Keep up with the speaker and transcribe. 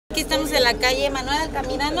aquí estamos en la calle Manuel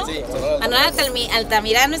Altamirano. Sí, Manuel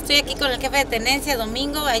Altamirano, estoy aquí con el jefe de tenencia,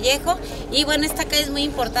 Domingo Vallejo. Y bueno, esta calle es muy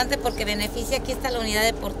importante porque beneficia, aquí está la Unidad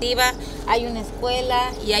Deportiva, hay una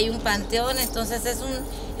escuela y hay un panteón. Entonces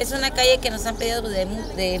es una calle que nos han pedido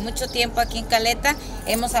de mucho tiempo aquí en Caleta.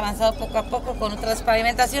 Hemos avanzado poco a poco con otras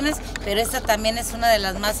pavimentaciones, pero esta también es una de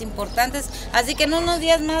las más importantes. Así que en unos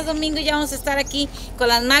días más, Domingo, ya vamos a estar aquí con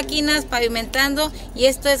las máquinas pavimentando, y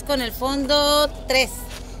esto es con el fondo 3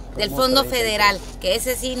 del Fondo Federal, que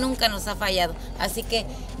ese sí nunca nos ha fallado. Así que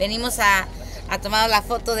venimos a tomar la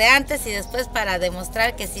foto de antes y después para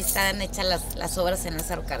demostrar que sí están hechas las obras en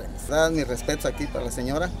Lázaro Cárdenas. Mi respeto aquí para la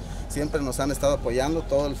señora, siempre nos han estado apoyando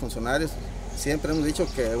todos los funcionarios, siempre hemos dicho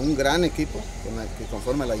que un gran equipo que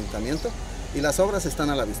conforma el ayuntamiento, y las obras están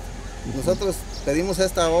a la vista. Nosotros pedimos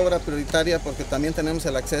esta obra prioritaria porque también tenemos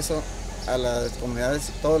el acceso a las comunidades,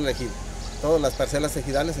 todo el ejido, todas las parcelas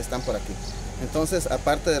ejidales están por aquí. Entonces,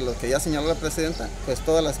 aparte de lo que ya señaló la presidenta, pues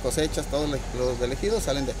todas las cosechas, todos los del ejido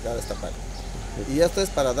salen de acá, de esta parte. Y esto es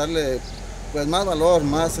para darle pues más valor,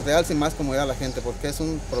 más realce y más comodidad a la gente, porque es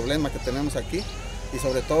un problema que tenemos aquí, y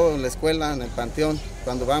sobre todo en la escuela, en el Panteón,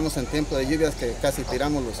 cuando vamos en tiempo de lluvias que casi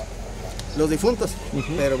tiramos los difuntos.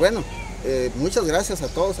 Pero bueno, muchas gracias a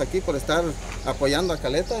todos aquí por estar apoyando a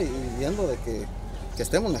Caleta y viendo de que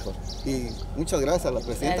estemos mejor. Y muchas gracias a la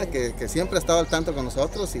presidenta que siempre ha estado al tanto con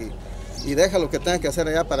nosotros y deja lo que tenga que hacer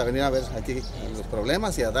allá para venir a ver aquí los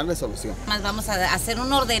problemas y a darle solución. Más vamos a hacer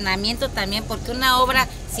un ordenamiento también, porque una obra,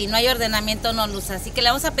 si no hay ordenamiento, no luce. Así que le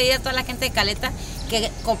vamos a pedir a toda la gente de Caleta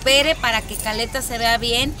que coopere para que Caleta se vea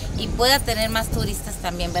bien y pueda tener más turistas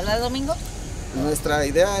también, ¿verdad, Domingo? Nuestra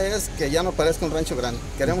idea es que ya no parezca un rancho grande.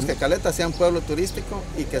 Queremos que Caleta sea un pueblo turístico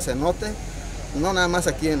y que se note, no nada más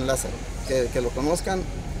aquí en Lázaro, que lo conozcan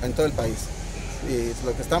en todo el país. Y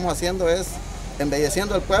lo que estamos haciendo es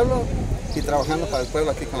embelleciendo el pueblo y trabajando para el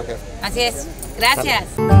pueblo aquí con la jefa. Así es. Gracias.